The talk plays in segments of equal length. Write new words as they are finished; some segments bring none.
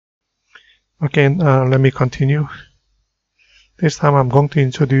Okay, let me continue. This time I'm going to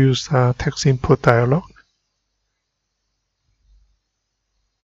introduce text input dialog.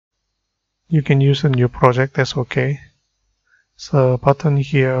 You can use a new project, that's okay. So button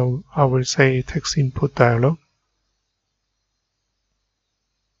here, I will say text input dialog.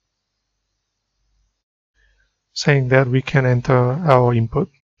 Saying that we can enter our input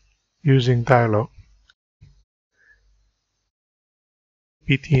using dialog.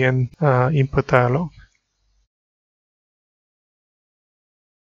 btn input dialog.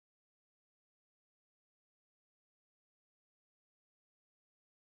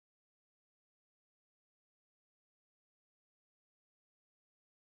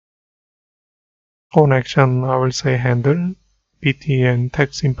 Phone action, I will say handle btn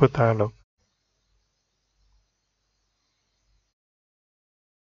text input dialog.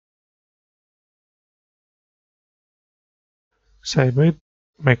 Save it,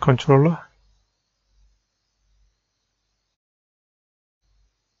 make controller.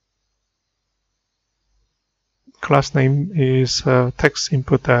 Class name is text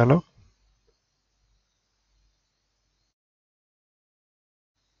input dialog.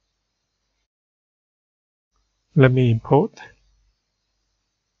 Let me import.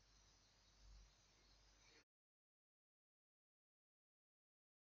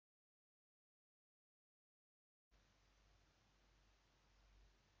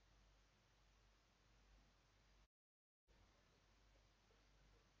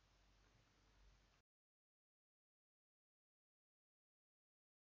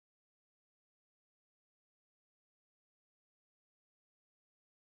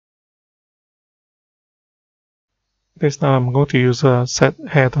 This time I'm going to use a set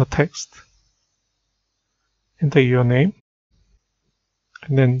header text. Enter your name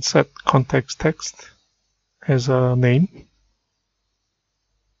and then set context text as a name.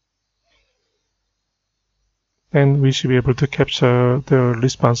 Then we should be able to capture the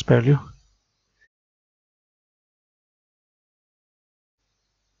response value.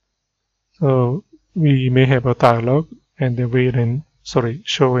 So we may have a dialog and then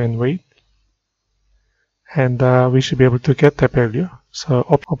show and wait. And we should be able to get that value. So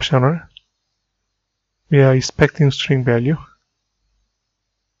optional. We are expecting string value.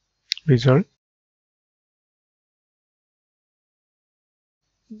 Result.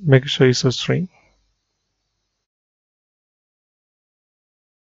 Make sure it's a string.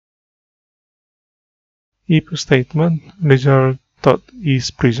 If statement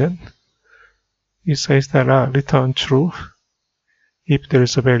result.isPresent. It says that return true if there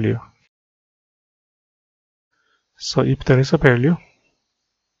is a value. So if there is a value,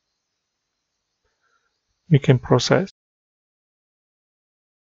 we can process.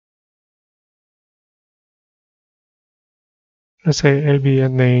 Let's say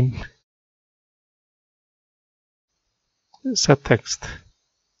LBN name set text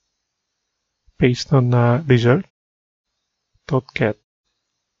based on result.get.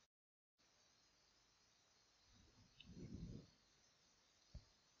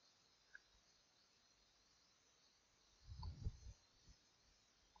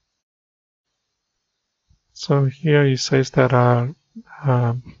 So here it says that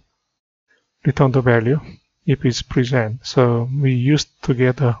return the value if it's present. So we used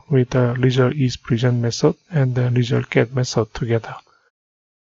together with the result is present method and the result get method together.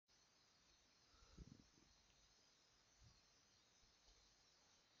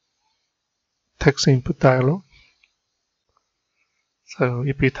 Text input dialog. So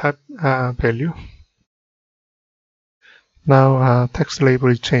if we type value, now text label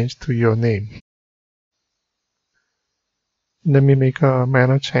is changed to your name. Let me make a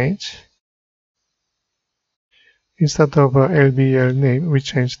minor change. Instead of LBL name, we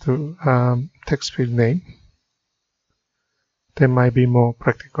change to text field name. That might be more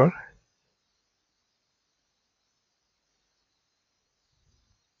practical.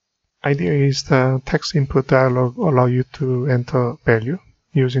 Idea is the text input dialog allow you to enter value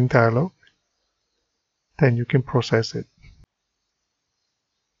using dialog. Then you can process it.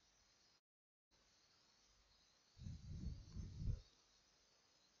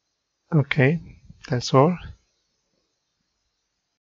 Okay, that's all.